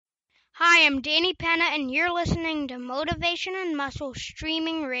Hi, I'm Danny Penna, and you're listening to Motivation and Muscle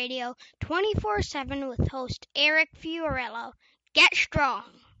Streaming Radio 24/7 with host Eric Fiorello. Get strong.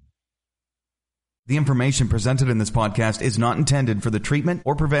 The information presented in this podcast is not intended for the treatment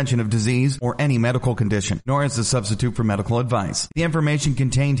or prevention of disease or any medical condition, nor is a substitute for medical advice. The information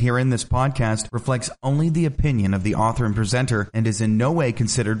contained here in this podcast reflects only the opinion of the author and presenter and is in no way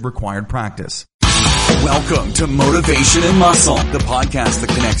considered required practice. Welcome to Motivation and Muscle, the podcast that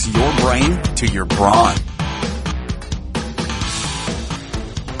connects your brain to your brawn.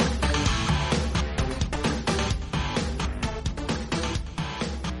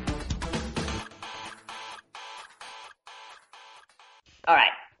 All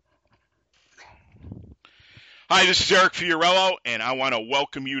right. Hi, this is Eric Fiorello, and I want to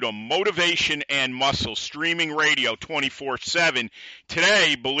welcome you to Motivation and Muscle Streaming Radio 24/7.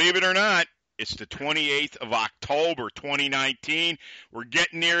 Today, believe it or not, it's the 28th of October, 2019. We're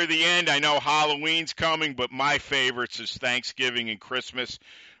getting near the end. I know Halloween's coming, but my favorites is Thanksgiving and Christmas.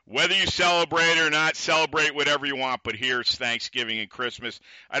 Whether you celebrate it or not, celebrate whatever you want, but here's Thanksgiving and Christmas.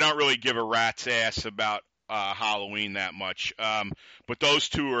 I don't really give a rat's ass about Halloween that much. But those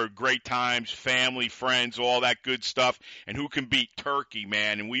two are great times, family, friends, all that good stuff. And who can beat turkey,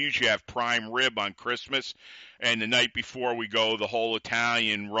 man? And we usually have prime rib on Christmas. And the night before we go the whole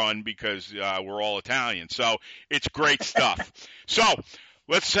Italian run because we're all Italian. So it's great stuff. So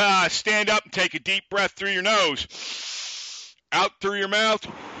let's stand up and take a deep breath through your nose, out through your mouth,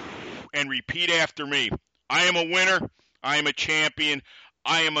 and repeat after me. I am a winner. I am a champion.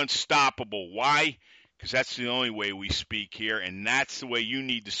 I am unstoppable. Why? Because that's the only way we speak here, and that's the way you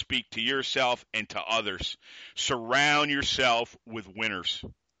need to speak to yourself and to others. Surround yourself with winners.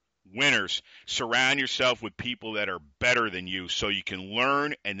 Winners. Surround yourself with people that are better than you so you can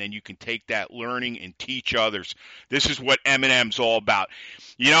learn, and then you can take that learning and teach others. This is what M&M's all about.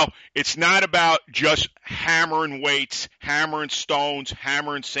 You know, it's not about just hammering weights, hammering stones,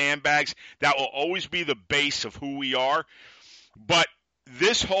 hammering sandbags. That will always be the base of who we are, but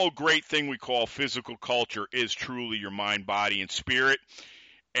this whole great thing we call physical culture is truly your mind, body, and spirit.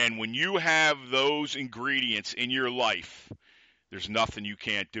 And when you have those ingredients in your life, there's nothing you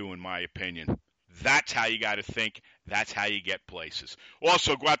can't do, in my opinion. That's how you got to think. That's how you get places.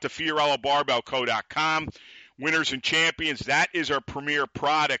 Also, go out to FiorellaBarbellCo.com. Winners and Champions, that is our premier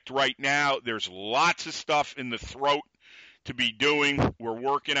product right now. There's lots of stuff in the throat to be doing. We're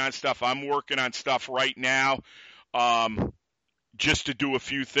working on stuff. I'm working on stuff right now. Just to do a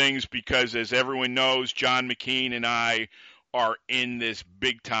few things because, as everyone knows, John McKean and I are in this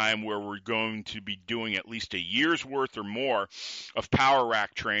big time where we're going to be doing at least a year's worth or more of power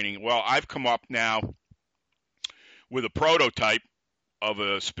rack training. Well, I've come up now with a prototype of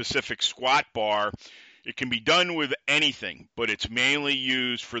a specific squat bar. It can be done with anything, but it's mainly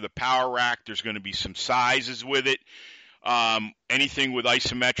used for the power rack. There's going to be some sizes with it. Anything with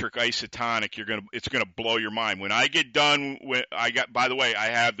isometric, isotonic, it's gonna blow your mind. When I get done, by the way, I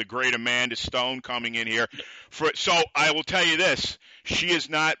have the great Amanda Stone coming in here. So I will tell you this: she has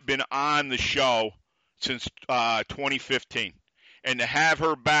not been on the show since 2015, and to have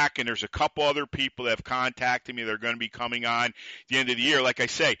her back, and there's a couple other people that have contacted me that are going to be coming on at the end of the year. Like I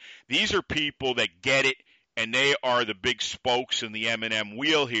say, these are people that get it. And they are the big spokes in the M&M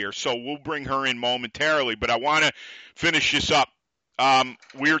wheel here. So we'll bring her in momentarily. But I want to finish this up.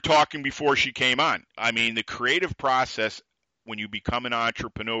 We were talking before she came on. I mean, the creative process when you become an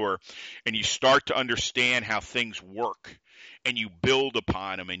entrepreneur and you start to understand how things work and you build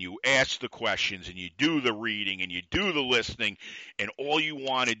upon them and you ask the questions and you do the reading and you do the listening and all you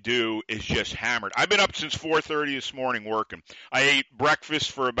want to do is just hammer it. I've been up since 4:30 this morning working. I ate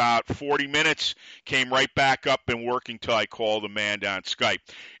breakfast for about 40 minutes, came right back up and working till I called Amanda on Skype.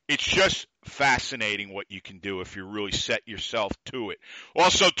 It's just fascinating what you can do if you really set yourself to it.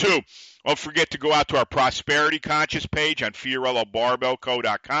 Also, too, don't forget to go out to our Prosperity Conscious page on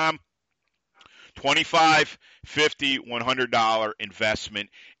FiorellaBarbellCo.com. $25, $50, $100 investment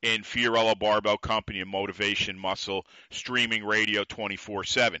in Fiorella Barbell Company and Motivation Muscle Streaming Radio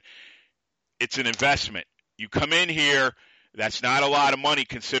 24/7. It's an investment. You come in here, that's not a lot of money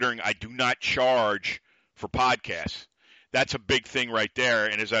considering I do not charge for podcasts. That's a big thing right there.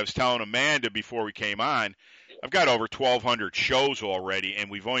 And as I was telling Amanda before we came on, I've got over 1,200 shows already, and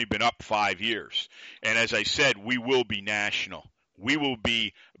we've only been up 5 years. And as I said, we will be national. We will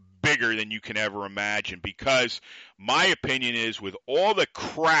be bigger than you can ever imagine because my opinion is with all the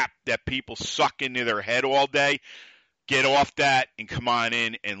crap that people suck into their head all day, get off that and come on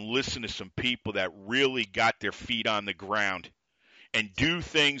in and listen to some people that really got their feet on the ground and do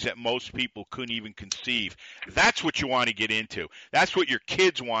things that most people couldn't even conceive. That's what you want to get into. That's what your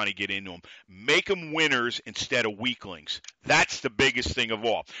kids want to get into them. Make them winners instead of weaklings. That's the biggest thing of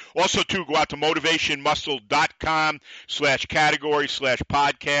all. Also, too, go out to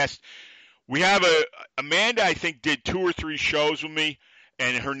motivationmuscle.com/category/podcast. We have Amanda, I think, did 2 or 3 shows with me,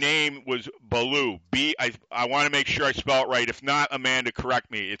 and her name was Ballew. I want to make sure I spell it right. If not, Amanda,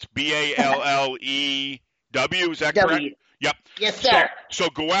 correct me. It's Ballew. Is that correct? Yep. Yes, sir. So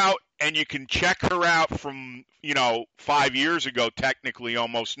go out and you can check her out from, 5 years ago, technically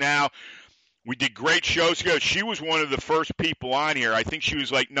almost now. We did great shows together. She was one of the first people on here. I think she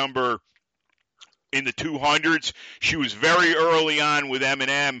was like number in the 200s. She was very early on with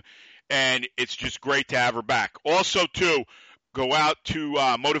M&M, and it's just great to have her back. Also, too, go out to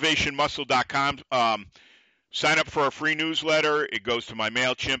motivationmuscle.com. Sign up for our free newsletter. It goes to my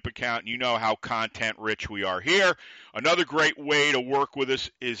MailChimp account. You know how content-rich we are here. Another great way to work with us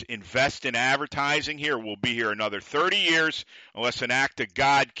is invest in advertising here. We'll be here another 30 years unless an act of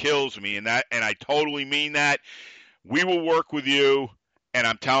God kills me, and I totally mean that. We will work with you, and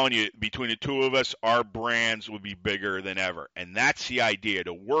I'm telling you, between the two of us, our brands will be bigger than ever. And that's the idea,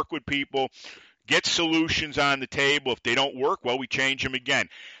 to work with people, get solutions on the table. If they don't work, well, we change them again.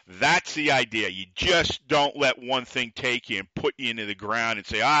 That's the idea. You just don't let one thing take you and put you into the ground and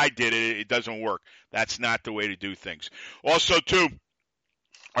say, I did it, it doesn't work. That's not the way to do things. Also, too,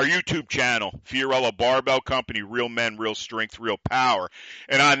 our YouTube channel, Fiorello Barbell Company, Real Men, Real Strength, Real Power.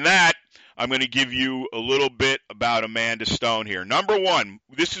 And on that, I'm going to give you a little bit about Amanda Stone here. Number one,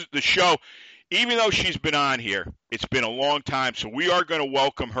 this is the show. Even though she's been on here, it's been a long time, so we are going to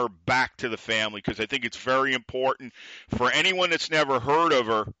welcome her back to the family because I think it's very important. For anyone that's never heard of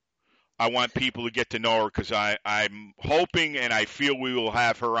her, I want people to get to know her because I'm hoping and I feel we will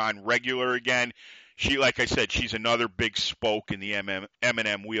have her on regular again. She, like I said, she's another big spoke in the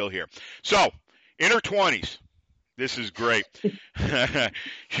M&M wheel here. So, in her 20s. This is great.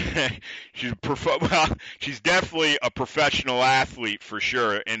 She's definitely a professional athlete for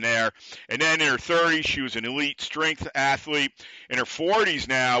sure in there. And then in her 30s, she was an elite strength athlete. In her 40s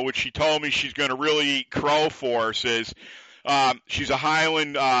now, which she told me she's going to really eat crow for us, is she's a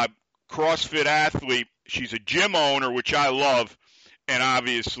Highland CrossFit athlete. She's a gym owner, which I love, and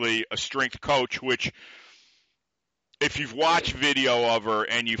obviously a strength coach, which if you've watched video of her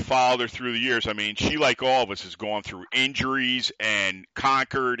and you followed her through the years, I mean, she, like all of us, has gone through injuries and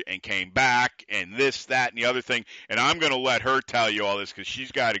conquered and came back and this, that, and the other thing. And I'm going to let her tell you all this because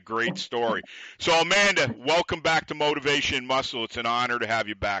she's got a great story. So, Amanda, welcome back to Motivation Muscle. It's an honor to have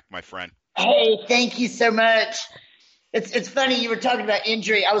you back, my friend. Hey, thank you so much. It's funny, you were talking about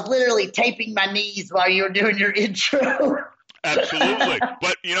injury. I was literally taping my knees while you were doing your intro. Absolutely.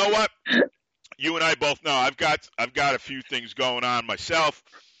 But you know what? You and I both know I've got a few things going on myself,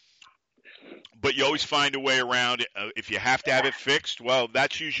 but you always find a way around it. If you have to have it fixed, well,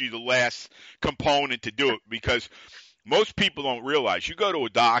 that's usually the last component to do it because most people don't realize you go to a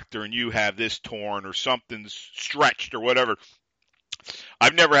doctor and you have this torn or something's stretched or whatever.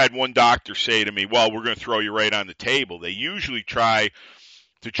 I've never had one doctor say to me, well, we're going to throw you right on the table. They usually try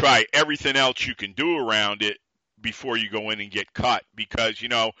everything else you can do around it before you go in and get cut because,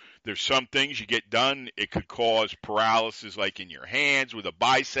 there's some things you get done, it could cause paralysis like in your hands with a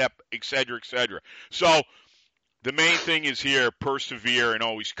bicep, et cetera, et cetera. So the main thing is here, persevere and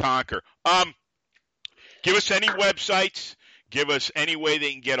always conquer. Give us any websites, give us any way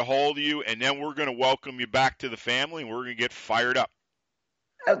they can get a hold of you, and then we're going to welcome you back to the family and we're going to get fired up.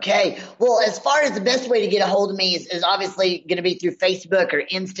 Okay. Well, as far as the best way to get a hold of me is obviously going to be through Facebook or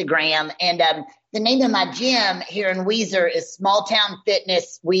Instagram. And the name of my gym here in Weiser is Small Town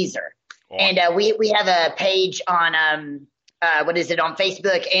Fitness Weiser. Oh. And we have a page on on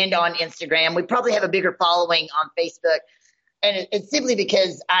Facebook and on Instagram. We probably have a bigger following on Facebook. And it's simply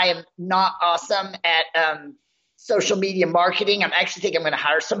because I am not awesome at social media marketing. I actually think I'm going to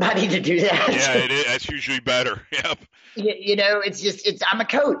hire somebody to do that. Yeah, it is. That's usually better. Yep. I'm a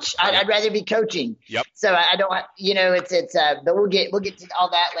coach. I'd rather be coaching. Yep. So I don't, but we'll get to all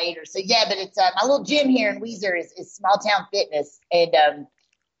that later. So yeah, but it's my little gym here in Weiser is Small Town Fitness. And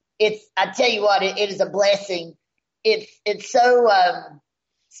I tell you what, it is a blessing. It's so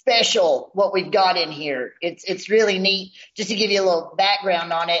special what we've got in here. It's really neat. Just to give you a little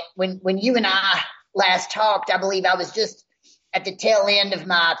background on it, when you and I last talked, I believe I was just at the tail end of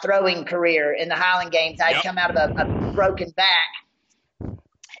my throwing career in the Highland Games. I'd come out of a broken back.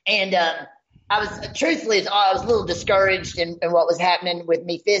 And I was a little discouraged in what was happening with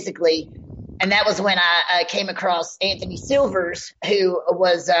me physically. And that was when I came across Anthony Silvers, who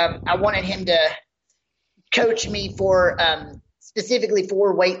was I wanted him to coach me for specifically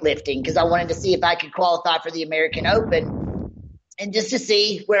for weightlifting because I wanted to see if I could qualify for the American Open and just to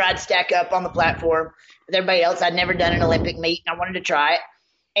see where I'd stack up on the platform with everybody else. I'd never done an Olympic meet and I wanted to try it.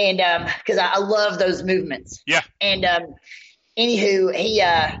 And because I love those movements. Yeah. And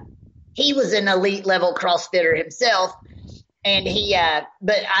anywho, he was an elite level CrossFitter himself. And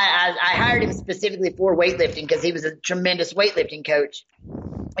but I hired him specifically for weightlifting because he was a tremendous weightlifting coach.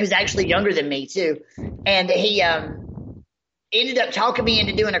 He was actually younger than me too. And he ended up talking me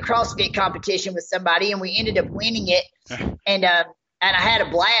into doing a CrossFit competition with somebody, and we ended up winning it. And I had a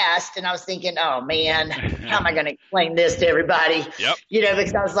blast, and I was thinking, oh man, how am I going to explain this to everybody? Yep. You know,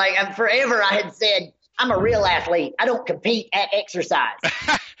 because I was like, forever I had said, I'm a real athlete. I don't compete at exercise.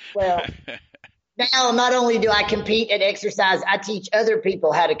 Well, now not only do I compete at exercise, I teach other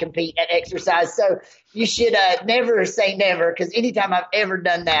people how to compete at exercise. So you should never say never, because anytime I've ever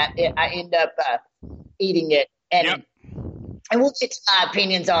done that, I end up eating it. And we'll get to my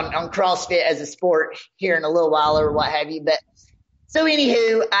opinions on CrossFit as a sport here in a little while or what have you. But so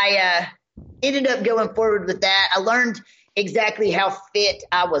anywho, I ended up going forward with that. I learned exactly how fit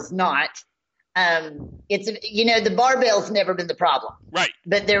I was not. The barbell's never been the problem. Right.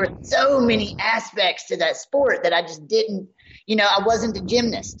 But there were so many aspects to that sport that I just didn't, I wasn't a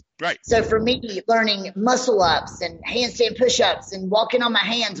gymnast. Right. So for me, learning muscle ups and handstand push-ups and walking on my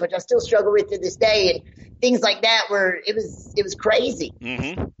hands, which I still struggle with to this day, and things like that, it was crazy.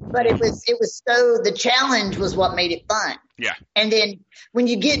 Mm-hmm. But it was so the challenge was what made it fun. Yeah. And then when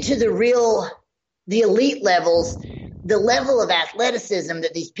you get to the elite levels, the level of athleticism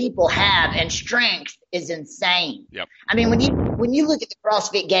that these people have and strength is insane. Yep. I mean, when you look at the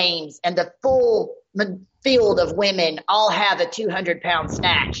CrossFit Games and the full field of women all have a 200-pound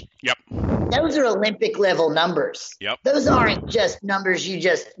snatch. Yep. Those are Olympic level numbers. Yep. Those aren't just numbers you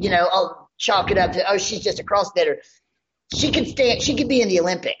just, chalk it up to, she's just a CrossFitter. She could be in the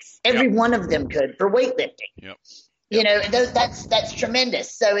Olympics. Every one of them could for weightlifting. Yep. That's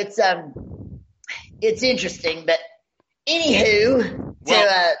tremendous. So it's interesting, but anywho,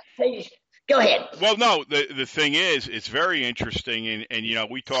 go ahead. Well, no, the thing is, it's very interesting. And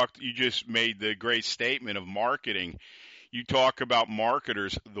you just made the great statement of marketing. You talk about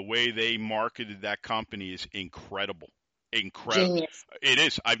marketers, the way they marketed that company is incredible. Incredible. Genius. It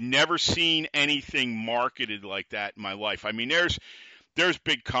is. I've never seen anything marketed like that in my life. I mean, there's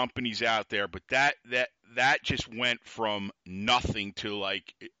big companies out there, but that just went from nothing to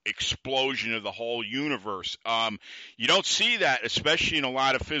like explosion of the whole universe. You don't see that, especially in a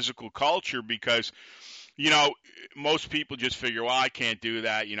lot of physical culture, because most people just figure, well, I can't do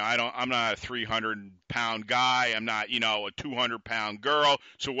that. I'm not a 300-pound guy. I'm not, a 200-pound girl.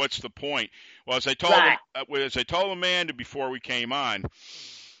 So what's the point? Well, as I told Amanda before we came on,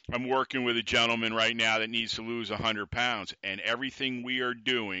 I'm working with a gentleman right now that needs to lose 100 pounds, and everything we are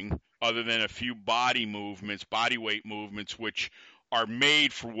doing, other than a few body weight movements, which are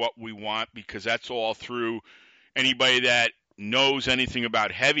made for what we want, because that's all through anybody that knows anything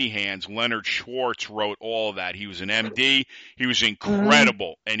about heavy hands. Leonard Schwartz wrote all of that. He was an MD. He was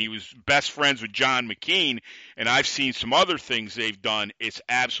incredible, and he was best friends with John McKean, and I've seen some other things they've done. It's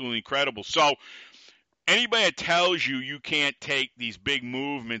absolutely incredible. So anybody that tells you can't take these big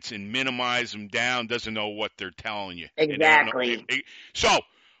movements and minimize them down doesn't know what they're telling you. Exactly.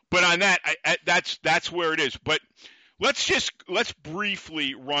 But on that, that's where it is. But let's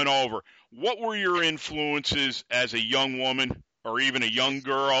briefly run over. What were your influences as a young woman or even a young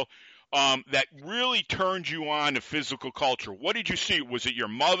girl that really turned you on to physical culture? What did you see? Was it your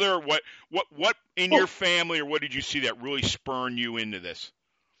mother? What in your family, or what did you see that really spurred you into this?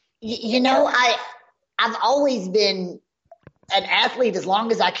 I've always been an athlete as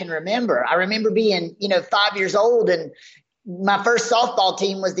long as I can remember. I remember being, 5 years old, and my first softball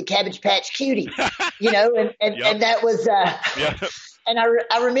team was the Cabbage Patch Cuties, and that was, and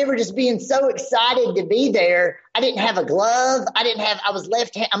I remember just being so excited to be there. I didn't have a glove.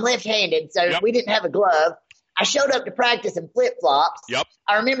 I'm left-handed, so we didn't have a glove. I showed up to practice in flip-flops. Yep.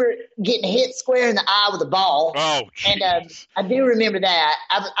 I remember getting hit square in the eye with a ball. Oh, geez. And I do remember that.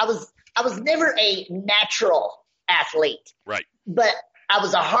 I was never a natural athlete. Right. But I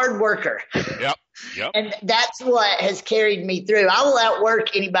was a hard worker. Yep. And that's what has carried me through. I will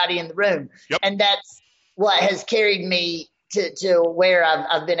outwork anybody in the room. Yep. And that's what has carried me to where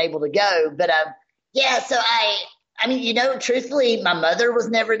I've been able to go. But so I mean, truthfully, my mother was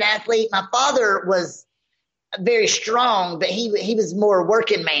never an athlete. My father was very strong, but he was more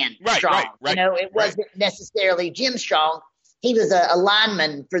working man strong. Right. It wasn't necessarily gym strong. He was a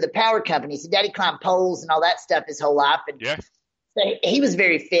lineman for the power company. So Daddy climbed poles and all that stuff his whole life. And so he was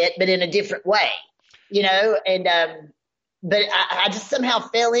very fit, but in a different way, and but I just somehow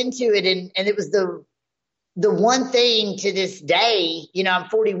fell into it. And it was the one thing to this day, you know, I'm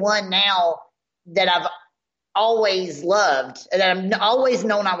 41 now, that I've always loved and that I've always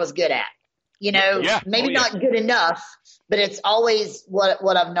known I was good at, you know, maybe not good enough, but it's always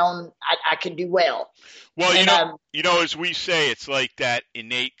what I've known I could do well. Well, you know, as we say, it's like that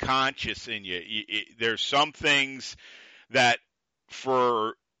innate conscience in you. There's some things that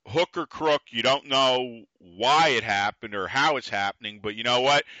for hook or crook, you don't know why it happened or how it's happening, but you know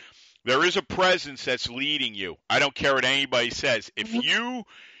what? There is a presence that's leading you. I don't care what anybody says. If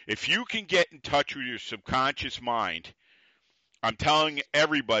you can get in touch with your subconscious mind, I'm telling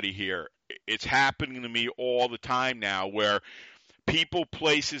everybody here, it's happening to me all the time now, where people,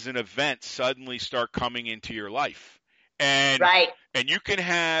 places, and events suddenly start coming into your life. And you can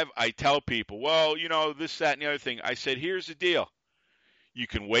have, I tell people, well, you know, this, that, and the other thing. I said, here's the deal. You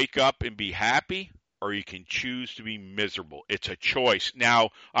can wake up and be happy, or you can choose to be miserable. It's a choice. Now,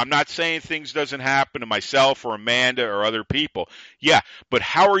 I'm not saying things doesn't happen to myself or Amanda or other people. Yeah, but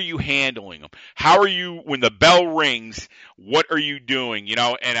how are you handling them? How are you, when the bell rings, what are you doing? You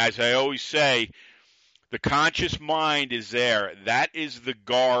know, and as I always say, the conscious mind is there. That is the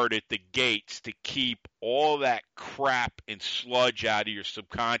guard at the gates to keep all that crap and sludge out of your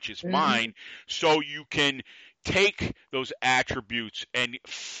subconscious mind, so you can take those attributes and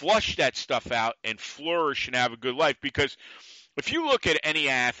flush that stuff out and flourish and have a good life. Because if you look at any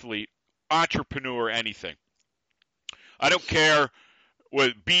athlete, entrepreneur, anything, I don't care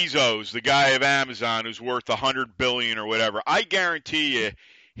with Bezos, the guy of Amazon who's worth $100 billion or whatever, I guarantee you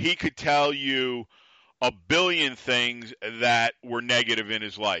he could tell you a billion things that were negative in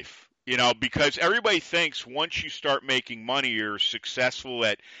his life. You know, because everybody thinks once you start making money, you're successful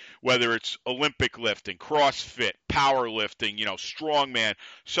at whether it's Olympic lifting, CrossFit, powerlifting, you know, strongman.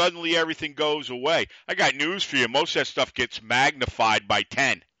 Suddenly everything goes away. I got news for you. Most of that stuff gets magnified by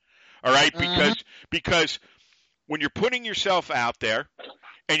 10. All right? Because when you're putting yourself out there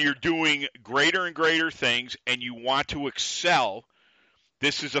and you're doing greater and greater things and you want to excel,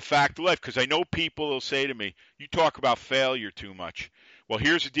 this is a fact of life. Because I know people will say to me, you talk about failure too much. Well,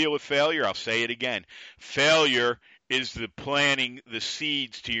 here's the deal with failure. I'll say it again. Failure is the planting the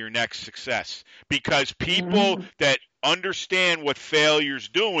seeds to your next success. Because people that understand what failure's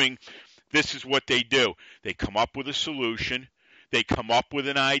doing, this is what they do. They come up with a solution. They come up with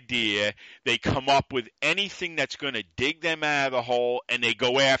an idea. They come up with anything that's going to dig them out of the hole, and they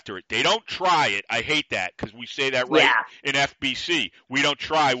go after it. They don't try it. I hate that, because we say that in FBC. We don't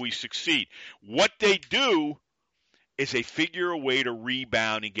try, we succeed. What they do is they figure a way to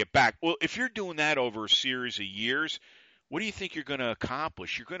rebound and get back. Well, if you're doing that over a series of years, what do you think you're going to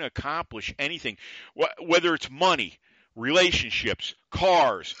accomplish? You're going to accomplish anything, whether it's money, relationships,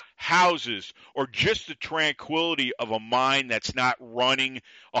 cars, houses, or just the tranquility of a mind that's not running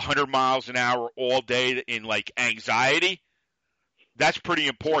 100 miles an hour all day in like anxiety. That's pretty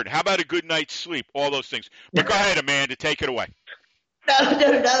important. How about a good night's sleep? All those things. But go ahead, Amanda, take it away.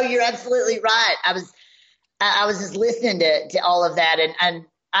 No, you're absolutely right. I was just listening to all of that, and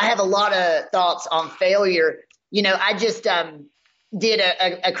I have a lot of thoughts on failure. You know, I just did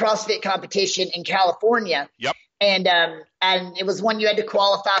a CrossFit competition in California. Yep. And it was one you had to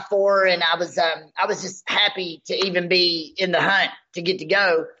qualify for, and I was just happy to even be in the hunt to get to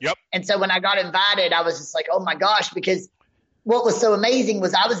go. Yep. And so when I got invited, I was just like, oh my gosh, because what was so amazing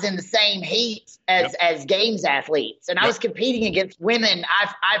was I was in the same heat as games athletes, and I was competing against women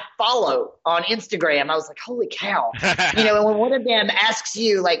I follow on Instagram. I was like, holy cow. You know, and when one of them asks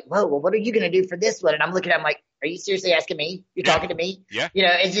you like, whoa, well, what are you going to do for this one? And I'm looking at them like, are you seriously asking me? You're talking to me? Yeah. You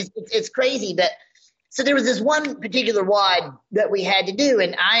know, it's just, it's crazy. But so there was this one particular WOD that we had to do,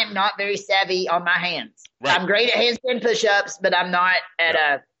 and I am not very savvy on my hands. Right. I'm great at handstand push-ups, but I'm not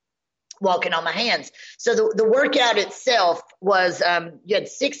at walking on my hands. So the workout itself was you had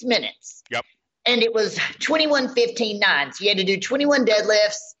 6 minutes. Yep. And it was 21, 15, 9. So you had to do 21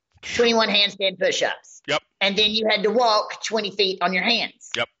 deadlifts, 21 handstand push-ups. Yep. And then you had to walk 20 feet on your hands.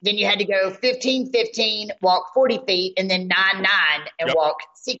 Yep. Then you had to go 15, 15, walk 40 feet, and then 9, 9, and walk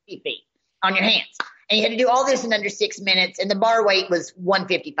 60 feet on your hands. And you had to do all this in under 6 minutes, and the bar weight was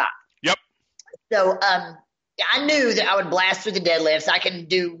 155. Yep. So I knew that I would blast through the deadlifts. I can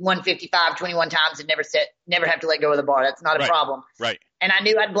do 155 21 times and never have to let go of the bar. That's not a problem. Right. And I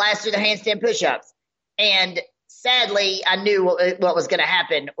knew I'd blast through the handstand push-ups. And sadly, I knew what was going to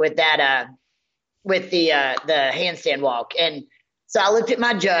happen with that, with the handstand walk. And so I looked at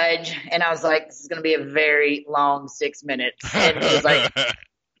my judge, and I was like, this is going to be a very long 6 minutes. And he was like,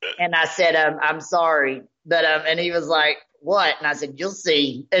 and I said, I'm sorry. But, and he was like, what? And I said, you'll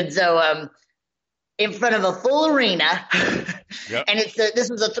see. And so, in front of a full arena. Yep. And this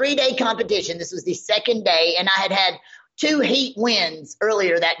was a 3-day competition. This was the second day, and I had 2 heat wins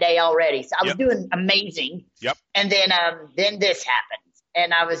earlier that day already. So I was doing amazing. Yep. And then this happened.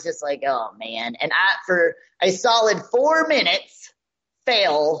 And I was just like, oh man. And I, for a solid 4 minutes,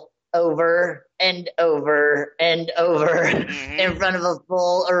 fell over and over and over in front of a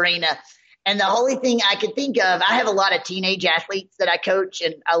full arena. And the only thing I could think of, I have a lot of teenage athletes that I coach,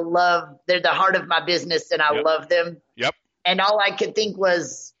 and they're the heart of my business, and I love them. Yep. And all I could think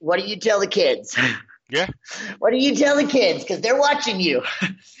was, what do you tell the kids? Yeah. What do you tell the kids? Because they're watching you.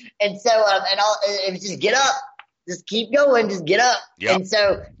 And so, it was just get up. Just keep going. Just get up. Yep. And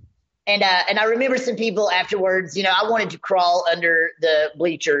so, and I remember some people afterwards, I wanted to crawl under the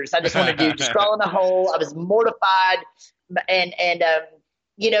bleachers. I just wanted to just crawl in the hole. I was mortified. And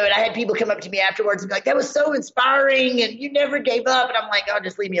I had people come up to me afterwards and be like, that was so inspiring and you never gave up. And I'm like, oh,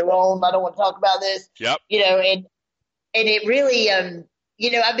 just leave me alone. I don't want to talk about this. Yep. And it really,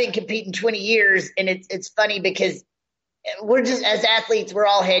 I've been competing 20 years, and it's funny because we're just, as athletes, we're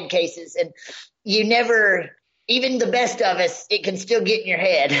all head cases, and you never, even the best of us, it can still get in your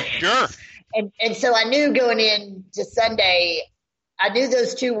head. Sure. And so I knew going into Sunday, I knew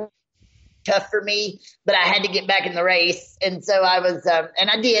those 2 were tough for me, but I had to get back in the race. And so I was, and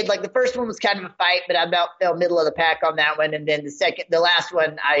I did. Like the first one was kind of a fight, but I about fell middle of the pack on that one. And then the last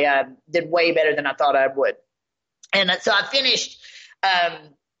one, I did way better than I thought I would. And so I finished. I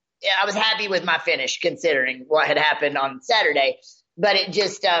was happy with my finish considering what had happened on Saturday, but it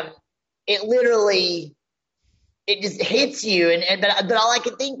just, it just hits you. But all I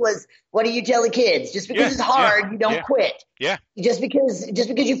could think was, what do you tell the kids? Just because it's hard, you don't quit. Yeah. Just because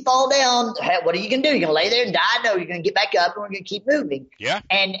you fall down, what are you going to do? You're going to lay there and die? No, you're going to get back up and we're going to keep moving. Yeah.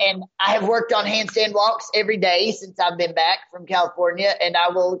 And I have worked on handstand walks every day since I've been back from California, and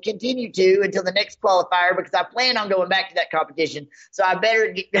I will continue to until the next qualifier because I plan on going back to that competition. So I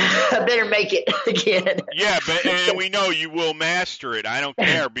better make it again. Yeah, and we know you will master it. I don't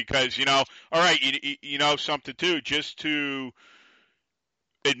care because, all right, you know something too, just to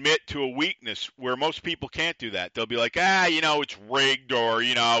admit to a weakness where most people can't do that. They'll be like, it's rigged or,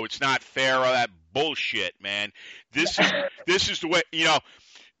 it's not fair, all that bullshit, man. This is the way,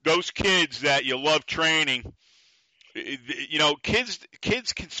 those kids that you love training, kids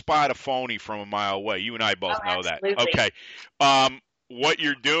can spot a phony from a mile away. You and I both know that. Okay. What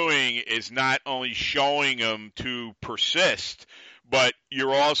you're doing is not only showing them to persist, but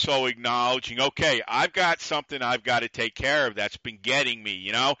you're also acknowledging, okay, I've got something I've got to take care of that's been getting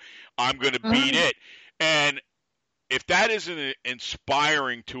me, I'm going to beat it. And if that isn't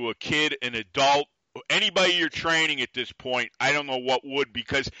inspiring to a kid, an adult, anybody you're training at this point, I don't know what would,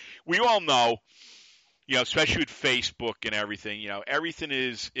 because we all know, especially with Facebook and everything, everything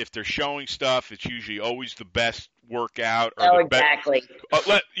is, if they're showing stuff, it's usually always the best workout. Or exactly.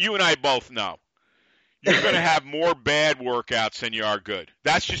 You and I both know. You're going to have more bad workouts than you are good.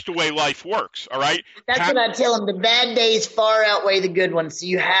 That's just the way life works, all right? That's what I tell them. The bad days far outweigh the good ones, so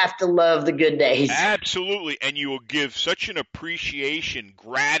you have to love the good days. Absolutely, and you will give such an appreciation,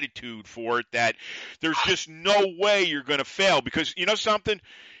 gratitude for it that there's just no way you're going to fail because, something?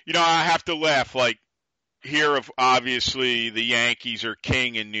 I have to laugh, like, here of obviously the Yankees are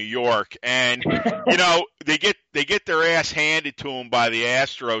king in New York, and they get their ass handed to them by the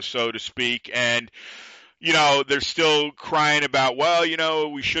Astros, so to speak, and they're still crying about,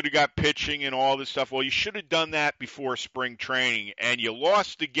 we should have got pitching and all this stuff. Well, you should have done that before spring training, and you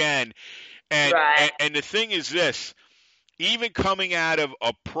lost again. And right. and the thing is this, even coming out of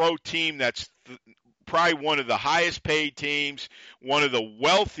a pro team that's probably one of the highest paid teams, one of the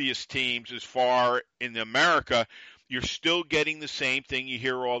wealthiest teams as far in America, you're still getting the same thing you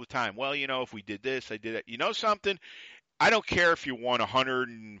hear all the time. Well, if we did this, I did it. You know something? I don't care if you won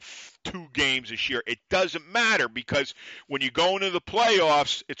 102 games this year. It doesn't matter because when you go into the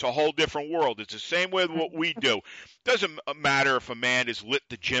playoffs, it's a whole different world. It's the same with what we do. It doesn't matter if Amanda's lit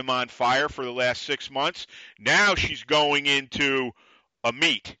the gym on fire for the last 6 months. Now she's going into a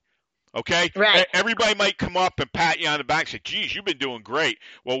meet. Okay? Right. Everybody might come up and pat you on the back and say, geez, you've been doing great.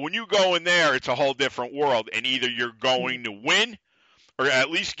 Well, when you go in there, it's a whole different world. And either you're going to win or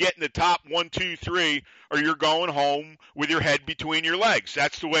at least get in the top 1, 2, 3, or you're going home with your head between your legs.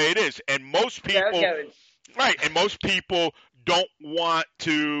 That's the way it is. And most people, right, and most people don't want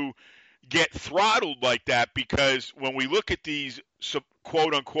to get throttled like that because when we look at these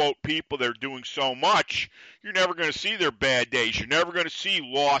quote-unquote people that are doing so much, you're never going to see their bad days. You're never going to see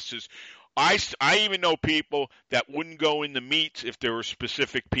losses. I even know people that wouldn't go in the meets if there were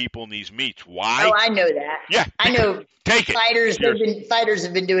specific people in these meets. Why? Oh, I know that. Yeah. I know. Take it. Fighters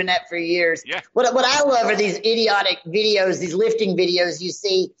have been doing that for years. Yeah. What I love are these idiotic videos, these lifting videos you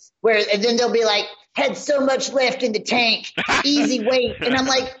see and then they'll be like, had so much left in the tank, easy weight. And I'm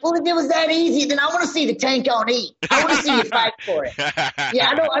like, well, if it was that easy, then I want to see the tank on E. I want to see you fight for it. Yeah,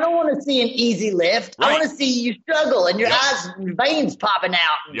 I don't want to see an easy lift. Right. I want to see you struggle and your eyes, veins popping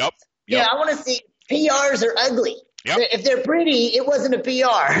out. Yep. Yeah, I want to see PRs are ugly. Yep. If they're pretty, it wasn't a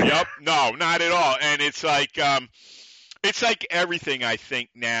PR. Yep. No, not at all. And it's like everything, I think,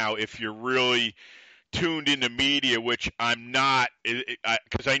 now, if you're really tuned into media, which I'm not,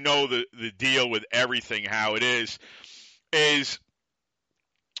 because I know the deal with everything, how it is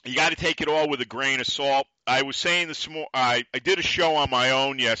you got to take it all with a grain of salt. I was saying this morning, I did a show on my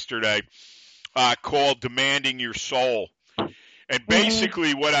own yesterday called Demanding Your Soul. And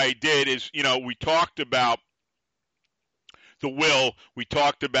basically what I did is, we talked about the will. We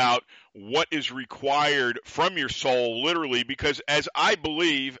talked about what is required from your soul, literally, because as I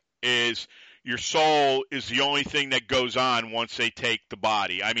believe is your soul is the only thing that goes on once they take the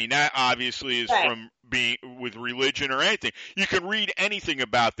body. I mean, that obviously is right. From being with religion or anything. You can read anything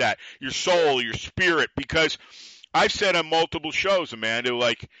about that, your soul, your spirit, because I've said on multiple shows, Amanda,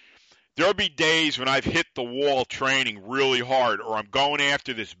 like, there'll be days when I've hit the wall training really hard, or I'm going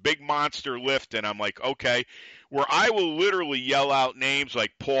after this big monster lift, and I'm like, okay, where I will literally yell out names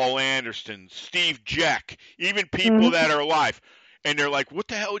like Paul Anderson, Steve Jeck, even people that are alive. And they're like, what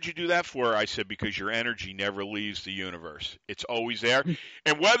the hell would you do that for? I said, because your energy never leaves the universe. It's always there.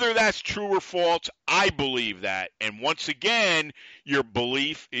 And whether that's true or false, I believe that. And once again, your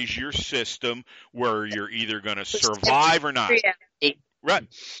belief is your system where you're either going to survive or not. Right.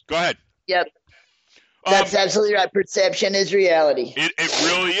 Go ahead. Yep. That's absolutely right. Perception is reality. It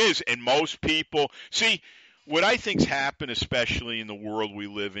really is. And most people – see, what I think's happened, especially in the world we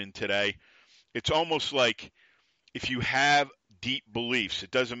live in today, it's almost like if you have – deep beliefs, it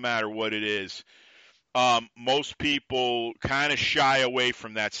doesn't matter what it is, most people kind of shy away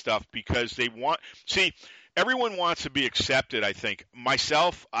from that stuff because they everyone wants to be accepted. I think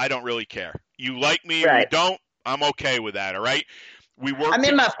myself, I don't really care. You like me or you don't, I'm okay with that. All right, I'm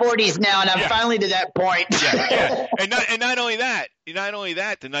in my 40s now, and I'm finally to that point. Yeah. And not only that,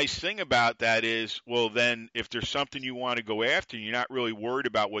 the nice thing about that is, well, then if there's something you want to go after, and you're not really worried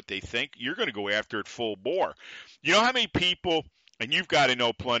about what they think, you're going to go after it full bore. You know how many people, and you've got to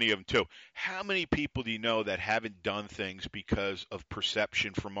know plenty of them too, how many people do you know that haven't done things because of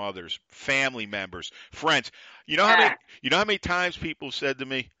perception from others, family members, friends? You know how many times people said to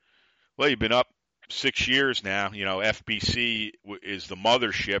me, well, you've been up 6 years now, FBC is the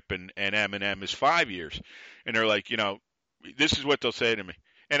mothership and M&M is 5 years. And they're like, this is what they'll say to me.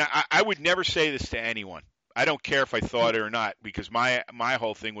 And I would never say this to anyone. I don't care if I thought it or not, because my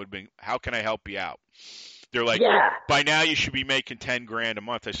whole thing would be, how can I help you out? They're like, by now you should be making $10,000 a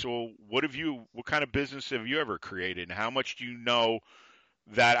month. I said, well, what kind of business have you ever created? And how much do you know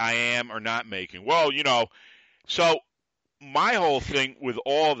that I am or not making? Well, so my whole thing with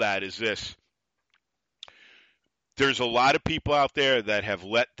all that is this. There's a lot of people out there that have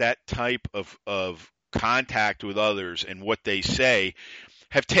let that type of contact with others and what they say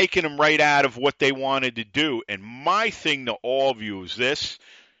have taken them right out of what they wanted to do. And my thing to all of you is this.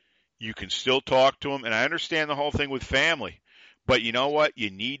 You can still talk to them, and I understand the whole thing with family. But you know what?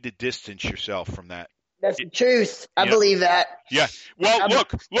 You need to distance yourself from that. That's the truth. I believe that. Yeah. Well,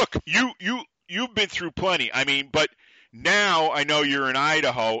 look, you've been through plenty. I mean, but now I know you're in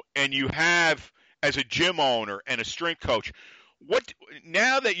Idaho, and you have, as a gym owner and a strength coach,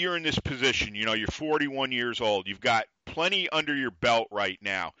 now that you're in this position, you're 41 years old, you've got plenty under your belt right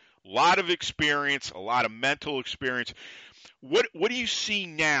now, a lot of experience, a lot of mental experience. What do you see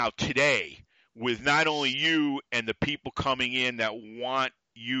now today with not only you and the people coming in that want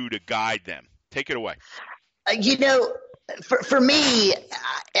you to guide them? Take it away. For me,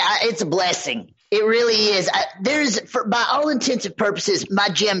 it's a blessing. It really is. By all intents and purposes, my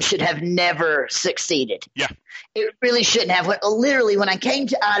gym should have never succeeded. Yeah. It really shouldn't have. Literally, when I came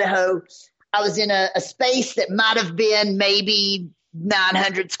to Idaho, I was in a space that might have been maybe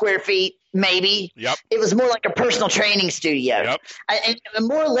 900 square feet, maybe. Yep. It was more like a personal training studio. Yep. And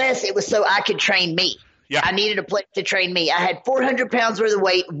more or less, it was so I could train me. Yep. I needed a place to train me. I had 400 pounds worth of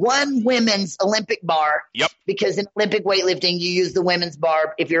weight, one women's Olympic bar. Yep. Because in Olympic weightlifting, you use the women's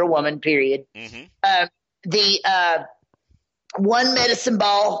bar if you're a woman, period. Mm-hmm. The one medicine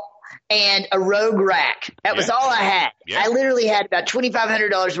ball and a Rogue rack. That was all I had. Yeah. I literally had about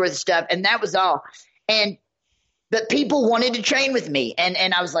 $2,500 worth of stuff, and that was all. And but people wanted to train with me.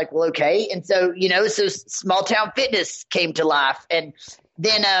 And I was like, well, okay. And so, so Small Town Fitness came to life. And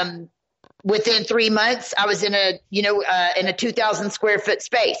then, within 3 months, I was in a 2,000 square foot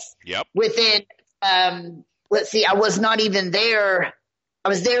space. Yep. Within, I was not even there. I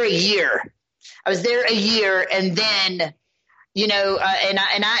was there a year. And then, and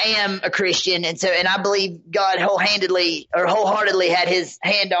I am a Christian. And I believe God wholeheartedly had his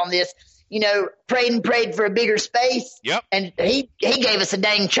hand on this, prayed for a bigger space. Yep. And he gave us a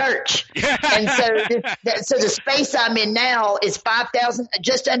dang church. Yeah. And so the space I'm in now is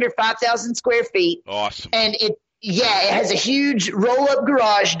just under 5,000 square feet. Awesome. And it has a huge roll up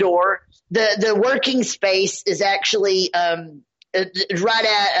garage door. The working space is actually, right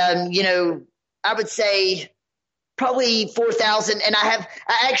at, I would say probably 4,000. And I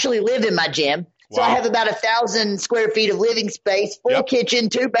actually live in my gym. So Wow. I have about 1,000 square feet of living space, full kitchen,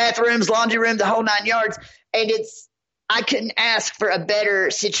 2 bathrooms, laundry room, the whole 9 yards. And I couldn't ask for a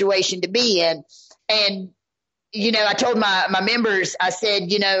better situation to be in. And, I told my members, I said,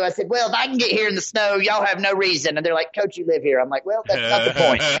 well, if I can get here in the snow, y'all have no reason. And they're like, Coach, you live here. I'm like, well, that's not the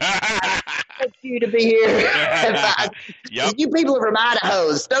point. I expect you to be here. You people are from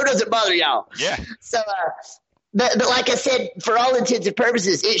Idaho. Snow doesn't bother y'all. Yeah. So, but like I said, for all intents and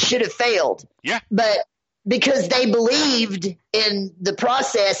purposes, it should have failed. Yeah. But because they believed in the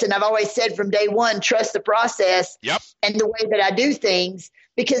process, and I've always said from day one, trust the process. Yep. And the way that I do things.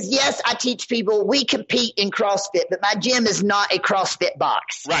 Because yes, I teach people, we compete in CrossFit, but my gym is not a CrossFit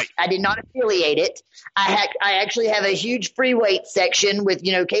box. Right. I did not affiliate it. I actually have a huge free weight section with,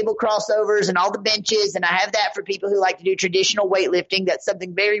 cable crossovers and all the benches. And I have that for people who like to do traditional weightlifting. That's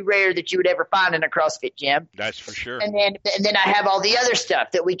something very rare that you would ever find in a CrossFit gym. That's for sure. And then I have all the other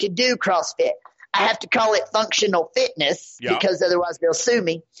stuff that we could do CrossFit. I have to call it functional fitness because otherwise they'll sue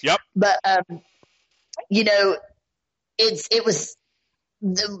me. Yep. But, it was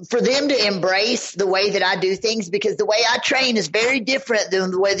for them to embrace the way that I do things, because the way I train is very different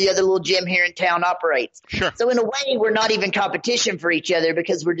than the way the other little gym here in town operates. Sure. So in a way, we're not even competition for each other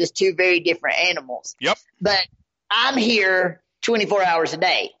because we're just two very different animals. Yep. But I'm here 24 hours a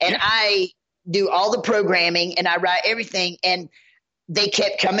day, and I do all the programming and I write everything, and they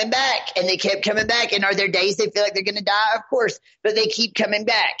kept coming back and they kept coming back. And are there days they feel like they're going to die? Of course, but they keep coming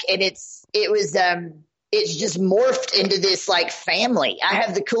back. And it's just morphed into this like family. I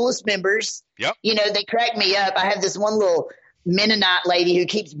have the coolest members. Yep. They crack me up. I have this one little Mennonite lady who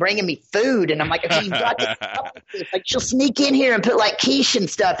keeps bringing me food. And I'm like, okay, you've got to stop with this. Like, she'll sneak in here and put like quiche and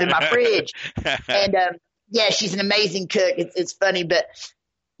stuff in my fridge. And, she's an amazing cook. It's funny, but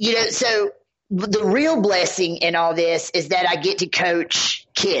so the real blessing in all this is that I get to coach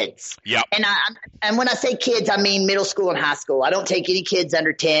kids. Yep. And when I say kids, I mean middle school and high school. I don't take any kids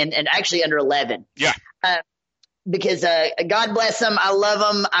under 10 and actually under 11. Yeah. Because God bless them. I love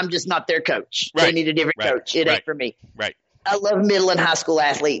them. I'm just not their coach. Right. They need a different coach. It ain't for me. Right. I love middle and high school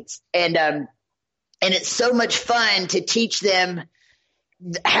athletes. And it's so much fun to teach them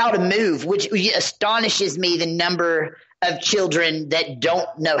how to move, which astonishes me, the number of children that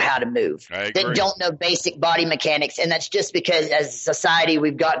don't know how to move, that don't know basic body mechanics. And that's just because as a society,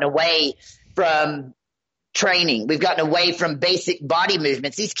 we've gotten away from training. We've gotten away from basic body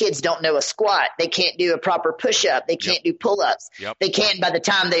movements. These kids don't know a squat. They can't do a proper push-up. They can't do pull-ups. Yep. They can by the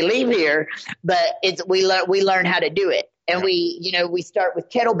time they leave here, but we learn how to do it. And we start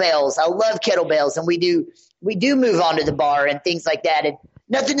with kettlebells. I love kettlebells, and we do move on to the bar and things like that. And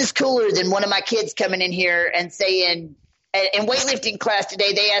nothing is cooler than one of my kids coming in here and saying, in weightlifting class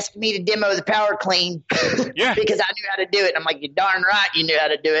today, they asked me to demo the power clean because I knew how to do it. I'm like, you're darn right you knew how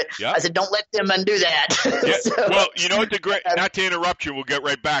to do it. Yep. I said, don't let them undo that. Yeah. So, well, you know what, not to interrupt you, we'll get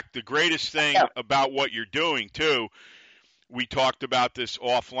right back. The greatest thing about what you're doing, too, we talked about this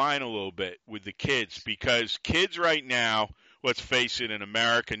offline a little bit with the kids, because kids right now, let's face it, in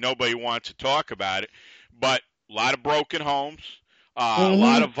America, nobody wants to talk about it, but a lot of broken homes. A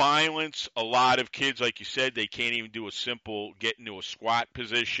lot of violence, a lot of kids, like you said, they can't even do a simple get into a squat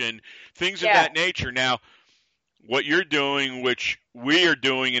position, things of that nature. Now, what you're doing, which we are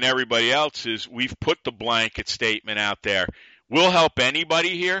doing and everybody else, is we've put the blanket statement out there. We'll help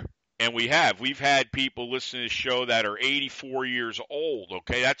anybody here, and we have. We've had people listen to this show that are 84 years old,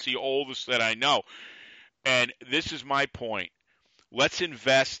 okay? That's the oldest that I know. And this is my point. Let's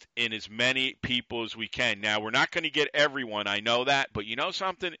invest in as many people as we can. Now, we're not going to get everyone. I know that. But you know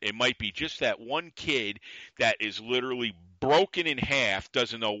something? It might be just that one kid that is literally broken in half,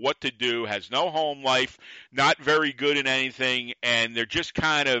 doesn't know what to do, has no home life, not very good in anything, and they're just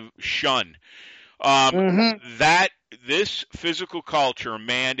kind of shunned. That this physical culture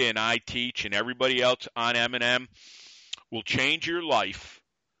Amanda and I teach and everybody else on M&M will change your life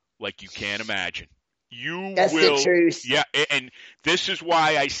like you can't imagine. That's the truth. Yeah, and this is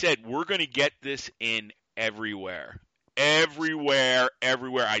why I said we're going to get this in everywhere. Everywhere.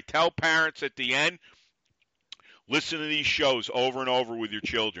 I tell parents at the end, listen to these shows over and over with your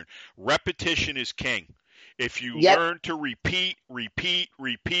children. Repetition is king. If you learn to repeat,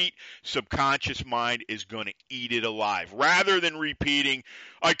 subconscious mind is going to eat it alive. Rather than repeating,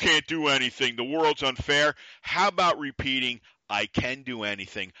 I can't do anything, the world's unfair, how about repeating, I can do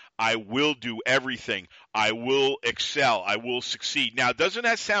anything, I will do everything, I will excel, I will succeed. Now, doesn't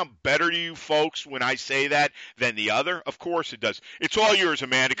that sound better to you folks when I say that than the other? Of course it does. It's all yours,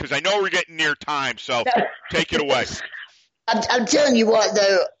 Amanda, because I know we're getting near time, so take it away. I'm telling you what,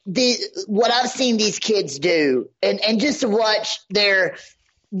 though, what I've seen these kids do, and just to watch them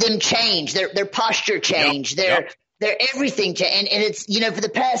change, their posture change, their everything change, and it's, for the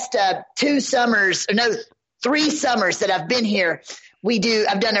past 3 summers that I've been here,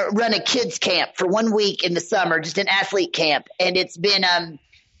 I've run a kids camp for 1 week in the summer, just an athlete camp, and it's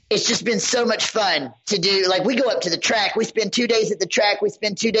just been so much fun to do. Like, we go up to the track, we spend 2 days at the track, we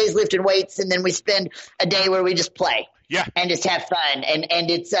spend 2 days lifting weights, and then we spend a day where we just play. Yeah. And just have fun.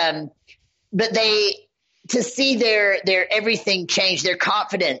 And it's, but to see their everything change, their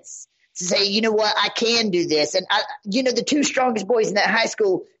confidence, to say, you know what, I can do this. And the 2 strongest boys in that high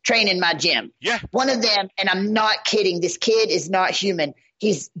school train in my gym. Yeah. One of them, and I'm not kidding, this kid is not human.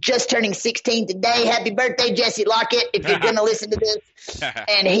 He's just turning 16 today. Happy birthday, Jesse Lockett, if you're going to listen to this.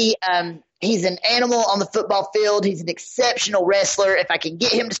 And he's an animal on the football field. He's an exceptional wrestler. If I can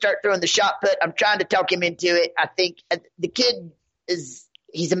get him to start throwing the shot put, I'm trying to talk him into it. I think the kid he's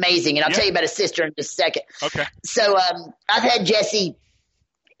amazing. And I'll tell you about his sister in just a second. Okay. So I've had Jesse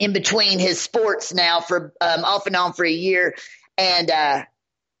in between his sports now for off and on for a year. And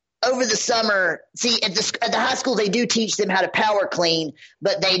over the summer, at the high school, they do teach them how to power clean,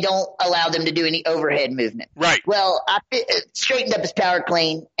 but they don't allow them to do any overhead movement. Right. Well, I straightened up his power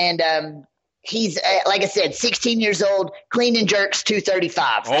clean, and he's, like I said, 16 years old, clean and jerks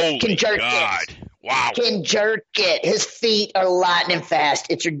 235. Holy can jerk God. It. Wow. Can jerk it. His feet are lightning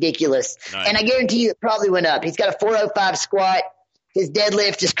fast. It's ridiculous. Nice. And I guarantee you it probably went up. He's got a 405 squat. His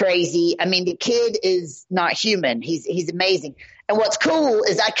deadlift is crazy. I mean, the kid is not human. He's amazing. And what's cool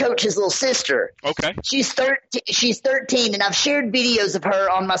is I coach his little sister. Okay. She's 13, and I've shared videos of her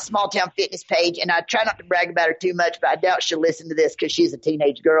on my Small Town Fitness page, and I try not to brag about her too much, but I doubt she'll listen to this because she's a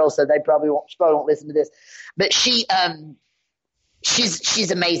teenage girl, so she probably won't listen to this. But she's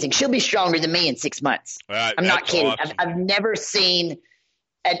amazing. She'll be stronger than me in 6 months. I'm not kidding. Awesome. I've never seen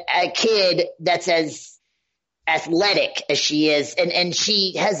a kid that's as athletic as she is, and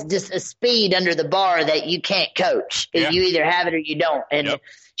she has just a speed under the bar that you can't coach. Yeah. You either have it or you don't, and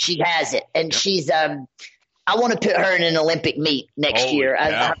she has it. And she's I want to put her in an Olympic meet next year.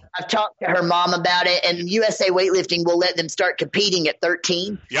 I've talked to her mom about it, and USA Weightlifting will let them start competing at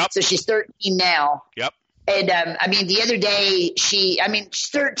 13. Yep. So she's 13 now. Yep. And the other day she's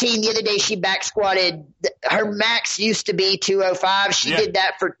 13. The other day she back squatted. Her max used to be 205. She did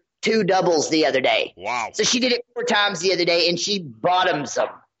that for 2 doubles the other day. Wow. So she did it 4 times the other day, and she bottoms them.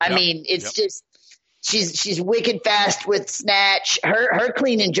 I mean, it's just she's wicked fast with snatch. Her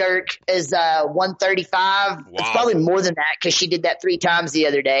clean and jerk is 135. Wow. It's probably more than that because she did that 3 times the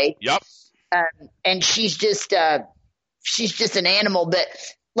other day. Yep. And she's just an animal. But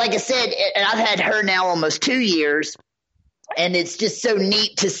like I said, and I've had her now almost 2 years, and it's just so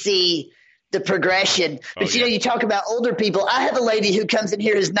neat to see the progression. But you talk about older people. I have a lady who comes in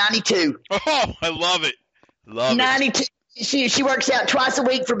here who's 92. Oh, I love it. 92. She works out twice a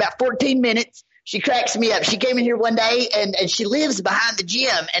week for about 14 minutes. She cracks me up. She came in here one day, and she lives behind the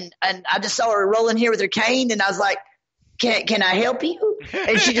gym, and I just saw her rolling here with her cane, and I was like, can I help you?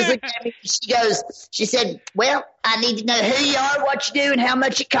 And she just looked at me. She said, well, I need to know who you are, what you do, and how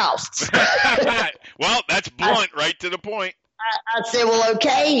much it costs. Well, that's blunt, right to the point. I said, well,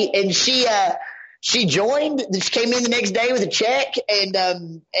 okay. And she joined. She came in the next day with a check, and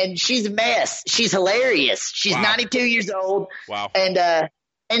she's a mess. She's hilarious. She's 92 years old. Wow. And I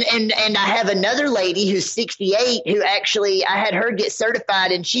have another lady who's 68 who actually I had her get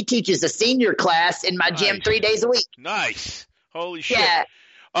certified, and she teaches a senior class in my gym 3 days a week. Nice. Holy shit. Yeah.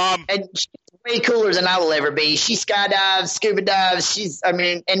 And she's way cooler than I will ever be. She skydives, scuba dives.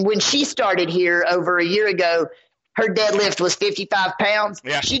 And when she started here over a year ago, her deadlift was 55 pounds.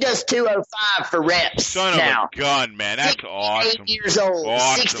 Yeah. She does 205 for reps. Son now. of a gun, man. That's awesome. 68 years old.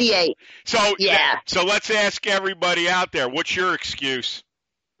 Awesome. 68. So yeah. So let's ask everybody out there, what's your excuse?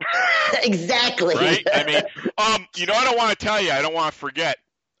 Exactly. Right? I mean, you know what I want to tell you? I don't want to forget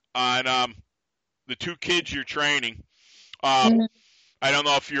on the two kids you're training. I don't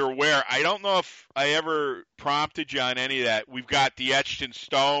know if you're aware. I don't know if I ever prompted you on any of that. We've got the Etched in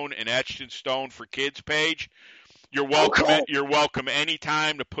Stone and Etched in Stone for Kids page. You're welcome. Cool. You're welcome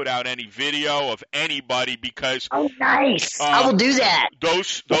anytime to put out any video of anybody because. Oh, nice! I will do that.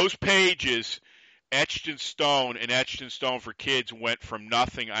 Those pages, Etched in Stone and Etched in Stone for Kids, went from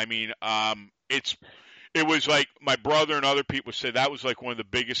nothing. I mean, it was like my brother and other people said that was like one of the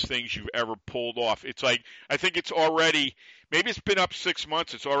biggest things you've ever pulled off. It's like I think it's already. Maybe it's been up 6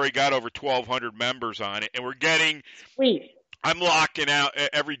 months. It's already got over 1,200 members on it, and we're getting. Sweet. I'm locking out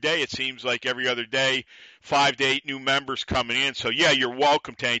every day. It seems like every other day, 5 to 8 new members coming in. So yeah, you're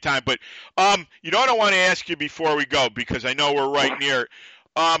welcome to any time. But you know what I want to ask you before we go because I know we're right near.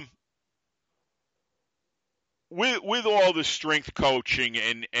 With all the strength coaching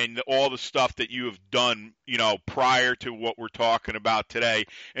and all the stuff that you have done, you know, prior to what we're talking about today,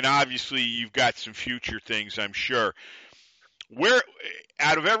 and obviously you've got some future things, I'm sure. Where,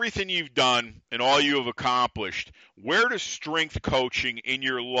 out of everything you've done and all you have accomplished, where does strength coaching in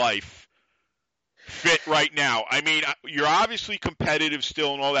your life fit right now? I mean, you're obviously competitive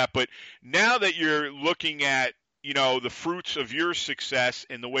still and all that, but now that you're looking at, you know, the fruits of your success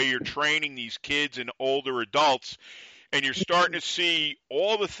and the way you're training these kids and older adults, and you're starting to see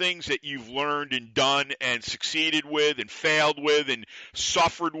all the things that you've learned and done and succeeded with and failed with and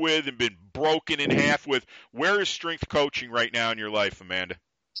suffered with and been broken in half with, where is strength coaching right now in your life, Amanda?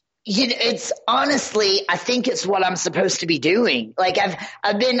 You know, it's honestly, I think it's what I'm supposed to be doing. Like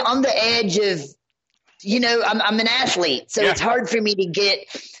I've been on the edge of, you know, I'm an athlete, so it's hard for me to get.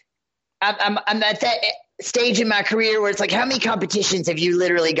 I'm at that stage in my career where it's like, how many competitions have you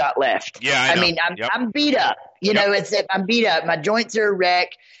literally got left? Yeah, I know. mean, I'm beat up. You know, I'm beat up. My joints are a wreck.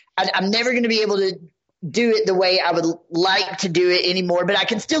 I'm never going to be able to do it the way I would like to do it anymore, but I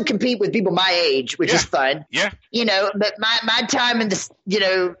can still compete with people my age, which is fun. Yeah. You know, but my time in this, you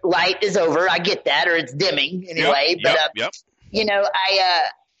know, light is over. I get that, or it's dimming anyway. You know,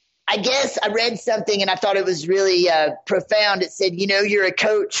 I guess I read something and I thought it was really profound. It said, you know, you're a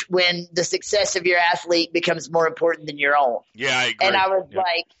coach when the success of your athlete becomes more important than your own. Yeah, I agree. And I was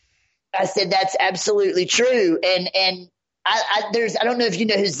like, I said, that's absolutely true. And I don't know if you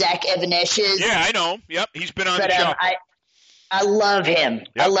know who Zach Even-Esh is. Yeah, I know him. Yep. He's been on the show. I love him.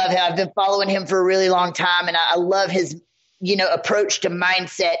 Yep. I love him. I've been following him for a really long time, and I love his, you know, approach to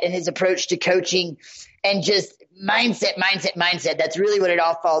mindset and his approach to coaching and just mindset. That's really what it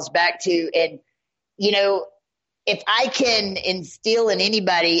all falls back to. And, you know, if I can instill in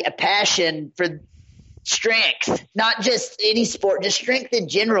anybody a passion for strength, not just any sport, just strength in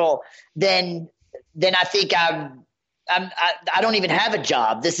general, then I think I don't even have a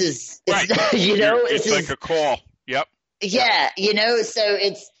job. This is, you know, it's like a call. Yep. Yeah. You know, so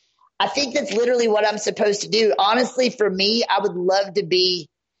I think that's literally what I'm supposed to do. Honestly, for me, I would love to be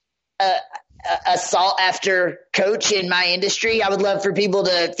a sought after coach in my industry. I would love for people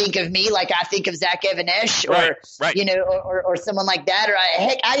to think of me like I think of Zach Even-Esh or, you know, or someone like that. Or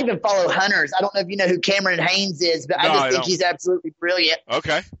I even follow hunters. I don't know if you know who Cameron Haynes is, but I think he's absolutely brilliant.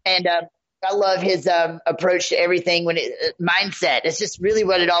 Okay. And, I love his approach to everything mindset. It's just really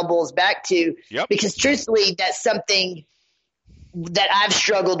what it all boils back to. Yep. Because truthfully, that's something that I've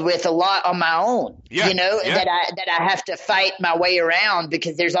struggled with a lot on my own. Yeah. You know, that I have to fight my way around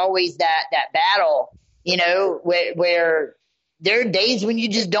because there's always that battle, you know, where there are days when you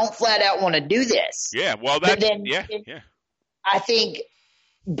just don't flat out want to do this. Yeah. Well, I think,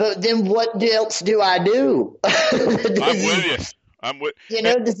 but then what else do I do? I'm with you. You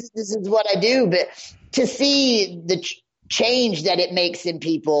know, this is what I do, but to see the change that it makes in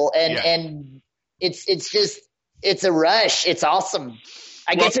people and it's a rush. It's awesome.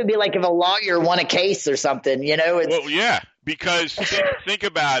 I guess it would be like if a lawyer won a case or something, you know? Because think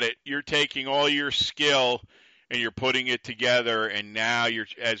about it. You're taking all your skill and you're putting it together, and now you're,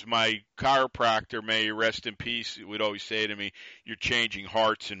 as my chiropractor, may he rest in peace, would always say to me, you're changing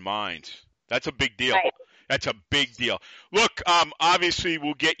hearts and minds. That's a big deal. Right. That's a big deal. Look, obviously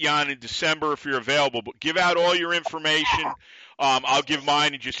we'll get you on in December if you're available, but give out all your information. I'll give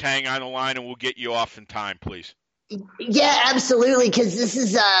mine and just hang on the line and we'll get you off in time, please. Yeah, absolutely. Because this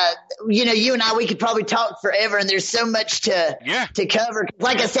is, you know, you and I, we could probably talk forever, and there's so much to cover.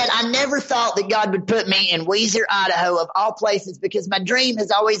 Like I said, I never thought that God would put me in Weiser, Idaho, of all places, because my dream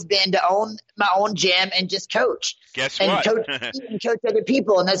has always been to own my own gym and just coach. Guess and what? coach other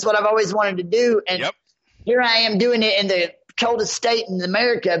people, and that's what I've always wanted to do. And here I am doing it in the coldest state in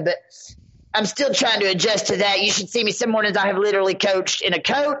America, but I'm still trying to adjust to that. You should see me. Some mornings I have literally coached in a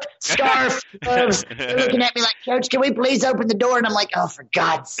coat, scarf, gloves. They're looking at me like, Coach, can we please open the door? And I'm like, oh, for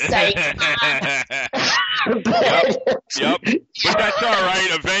God's sake. Yep. But that's all right.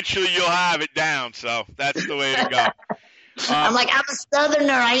 Eventually you'll have it down. So that's the way to go. I'm like, I'm a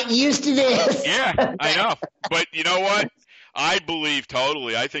Southerner. I ain't used to this. Yeah, I know. But you know what? I believe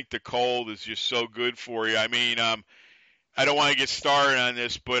totally. I think the cold is just so good for you. I mean, I don't want to get started on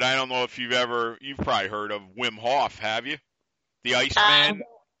this, but I don't know if you've probably heard of Wim Hof, have you? The Iceman?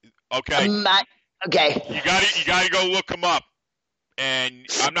 Okay. Okay. You got to go look him up. And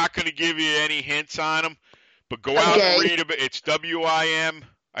I'm not going to give you any hints on him, but go out and read about it. It's WIM.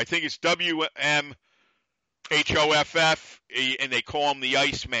 I think it's WMHOFF, and they call him the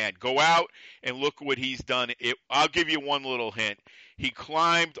Iceman. Go out and look what he's done. I'll give you one little hint. He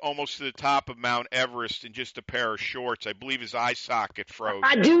climbed almost to the top of Mount Everest in just a pair of shorts. I believe his eye socket froze.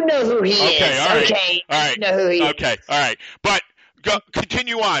 I do know who he is. All right. Okay, all right. I know who he is. Okay, all right. But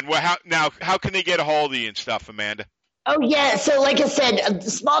continue on. Well, how can they get a hold of you and stuff, Amanda? Oh, yeah. So, like I said,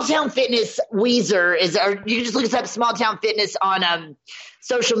 Small Town Fitness Weezer or you can just look us up, Small Town Fitness on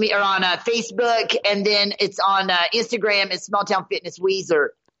social media or on Facebook, and then it's on Instagram. It's Small Town Fitness Weezer.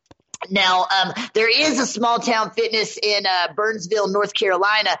 Now, there is a Small Town Fitness in Burnsville, North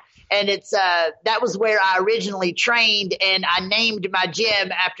Carolina, and it's that was where I originally trained, and I named my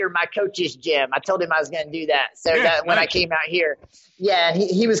gym after my coach's gym. I told him I was going to do that. So when I came out here, and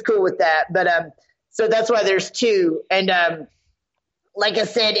he was cool with that. But so that's why there's two, and like I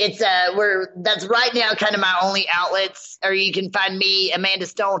said, it's that's right now kind of my only outlets, or you can find me, Amanda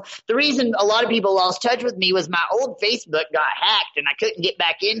Stone. The reason a lot of people lost touch with me was my old Facebook got hacked and I couldn't get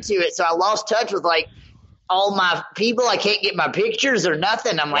back into it. So I lost touch with like all my people. I can't get my pictures or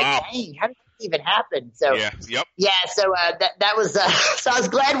nothing. I'm like, dang, how did this even happen? So so that was so I was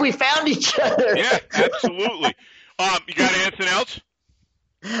glad we found each other. Yeah, absolutely. You got anything else?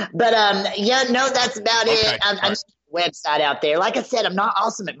 But that's about it. I'm website out there. Like I said, I'm not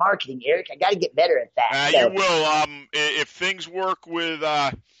awesome at marketing, Eric. I got to get better at that. You will. If things work with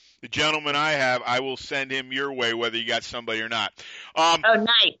the gentleman I have, I will send him your way, whether you got somebody or not.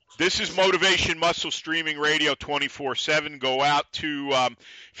 Nice. This is Motivation Muscle Streaming Radio 24/7. Go out to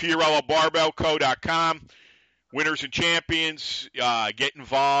FiorellaBarbellCo.com. Winners and champions, get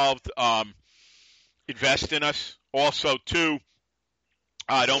involved, invest in us. Also, too,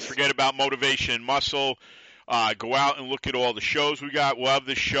 don't forget about Motivation Muscle. Go out and look at all the shows we got. We'll have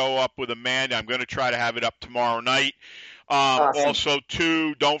this show up with Amanda. I'm going to try to have it up tomorrow night. Awesome. Also,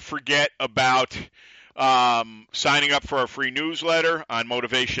 too, don't forget about signing up for our free newsletter on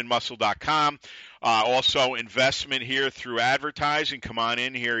motivationmuscle.com. Also, investment here through advertising. Come on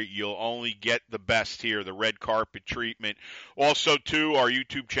in here. You'll only get the best here, the red carpet treatment. Also, too, our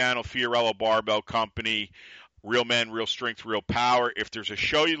YouTube channel, Fiorella Barbell Company. Real Men, Real Strength, Real Power. If there's a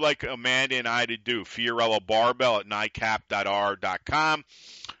show you'd like Amanda and I to do, Fiorella Barbell at NICAP.R.com.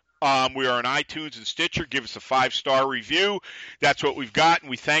 We are on iTunes and Stitcher. Give us a 5-star review. That's what we've got,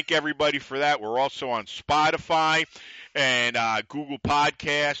 and we thank everybody for that. We're also on Spotify and Google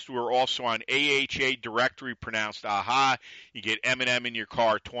Podcasts. We're also on AHA directory, pronounced AHA. You get M&M in your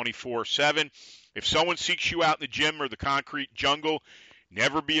car 24/7. If someone seeks you out in the gym or the concrete jungle,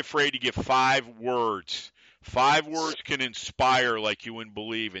 never be afraid to give 5 words. 5 words can inspire like you wouldn't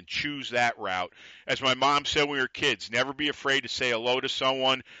believe, and choose that route. As my mom said when we were kids, never be afraid to say hello to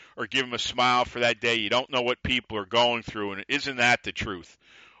someone or give them a smile for that day. You don't know what people are going through, and isn't that the truth?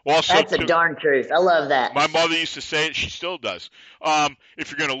 Also, that's a darn truth. I love that. My mother used to say it. She still does.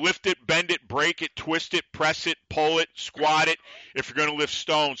 If you're going to lift it, bend it, break it, twist it, press it, pull it, squat it. If you're going to lift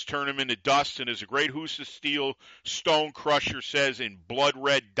stones, turn them into dust. And as a great Who's to Steel stone crusher says in Blood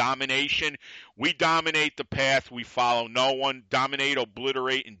Red Domination, we dominate the path. We follow no one. Dominate,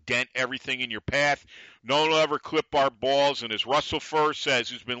 obliterate, and dent everything in your path. No one will ever clip our balls. And as Russell Furr says,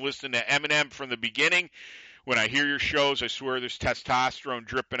 who's been listening to Eminem from the beginning, when I hear your shows, I swear there's testosterone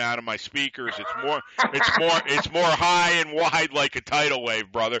dripping out of my speakers. It's more high and wide like a tidal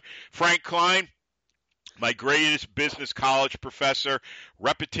wave, brother. Frank Klein, my greatest business college professor.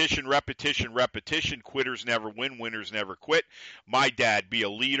 Repetition, repetition, repetition. Quitters never win. Winners never quit. My dad, be a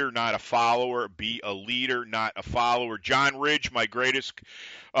leader, not a follower. Be a leader, not a follower. John Ridge, my greatest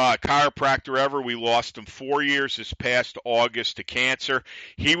chiropractor ever. We lost him 4 years this past August to cancer.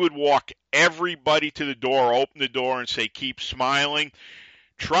 He would walk everybody to the door, open the door, and say, keep smiling.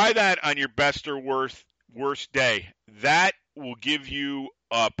 Try that on your best or worst day. That will give you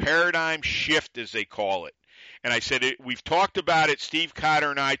a paradigm shift, as they call it. And I said, we've talked about it. Steve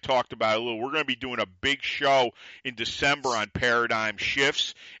Cotter and I talked about it a little. We're going to be doing a big show in December on paradigm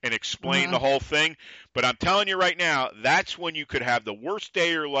shifts and explain the whole thing. But I'm telling you right now, that's when you could have the worst day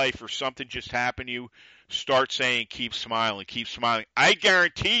of your life or something just happened to you. Start saying, keep smiling, keep smiling. I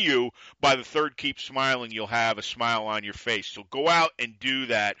guarantee you by the third keep smiling, you'll have a smile on your face. So go out and do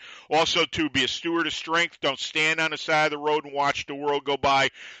that. Also, to be a steward of strength, don't stand on the side of the road and watch the world go by.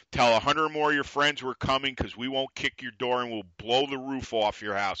 Tell 100 more of your friends we're coming because we won't kick your door and we'll blow the roof off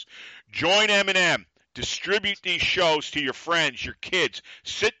your house. Join M&M. Distribute these shows to your friends, your kids.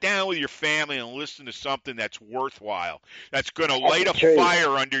 Sit down with your family and listen to something that's worthwhile, that's going to light a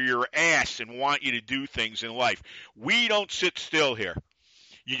fire under your ass and want you to do things in life. We don't sit still here.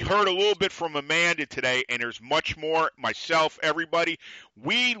 You heard a little bit from Amanda today, and there's much more. Myself, everybody,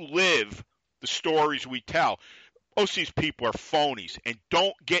 we live the stories we tell. Most of these people are phonies, and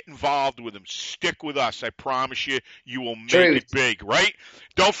don't get involved with them. Stick with us. I promise you, you will make it big, right?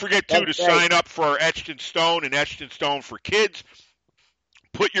 Don't forget, too, to sign up for our Etched in Stone and Etched in Stone for Kids.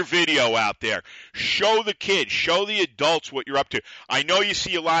 Put your video out there. Show the kids, show the adults what you're up to. I know you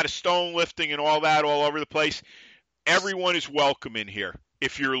see a lot of stone lifting and all that all over the place. Everyone is welcome in here.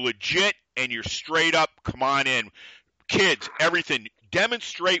 If you're legit and you're straight up, come on in. Kids, everything.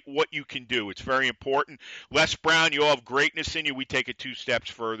 Demonstrate what you can do. It's very important. Les Brown, you all have greatness in you. We take it 2 steps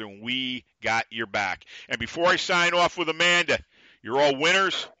further, and we got your back. And before I sign off with Amanda, you're all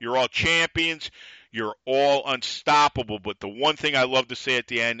winners. You're all champions. You're all unstoppable. But the one thing I love to say at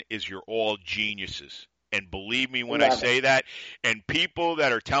the end is you're all geniuses. And believe me when I say that. And people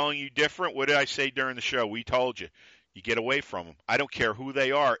that are telling you different, what did I say during the show? We told you. You get away from them. I don't care who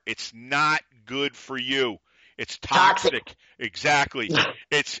they are. It's not good for you. It's toxic. Exactly.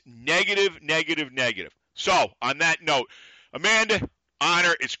 It's negative, negative, negative. So, on that note, Amanda,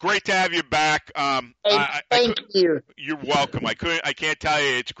 honor. It's great to have you back. Thank you. You're welcome. I can't tell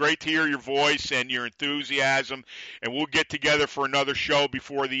you. It's great to hear your voice and your enthusiasm. And we'll get together for another show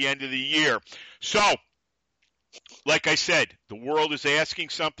before the end of the year. So, like I said, the world is asking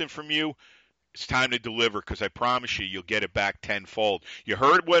something from you. It's time to deliver because I promise you, you'll get it back tenfold. You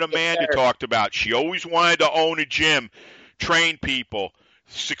heard what Amanda talked about. She always wanted to own a gym, train people,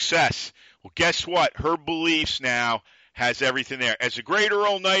 success. Well, guess what? Her beliefs now has everything there. As the great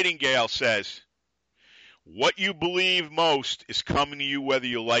Earl Nightingale says, what you believe most is coming to you whether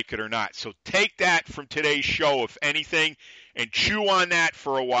you like it or not. So take that from today's show, if anything, and chew on that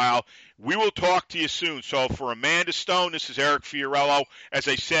for a while. We will talk to you soon. So for Amanda Stone, this is Eric Fiorello. As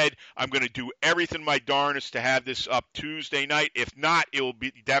I said, I'm going to do everything my darnest to have this up Tuesday night. If not, it will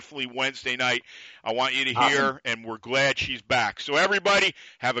be definitely Wednesday night. I want you to hear, and we're glad she's back. So everybody,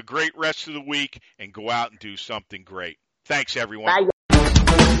 have a great rest of the week and go out and do something great. Thanks, everyone. Bye.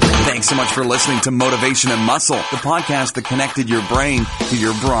 Thanks so much for listening to Motivation and Muscle, the podcast that connected your brain to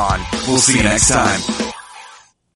your brawn. We'll see you next time.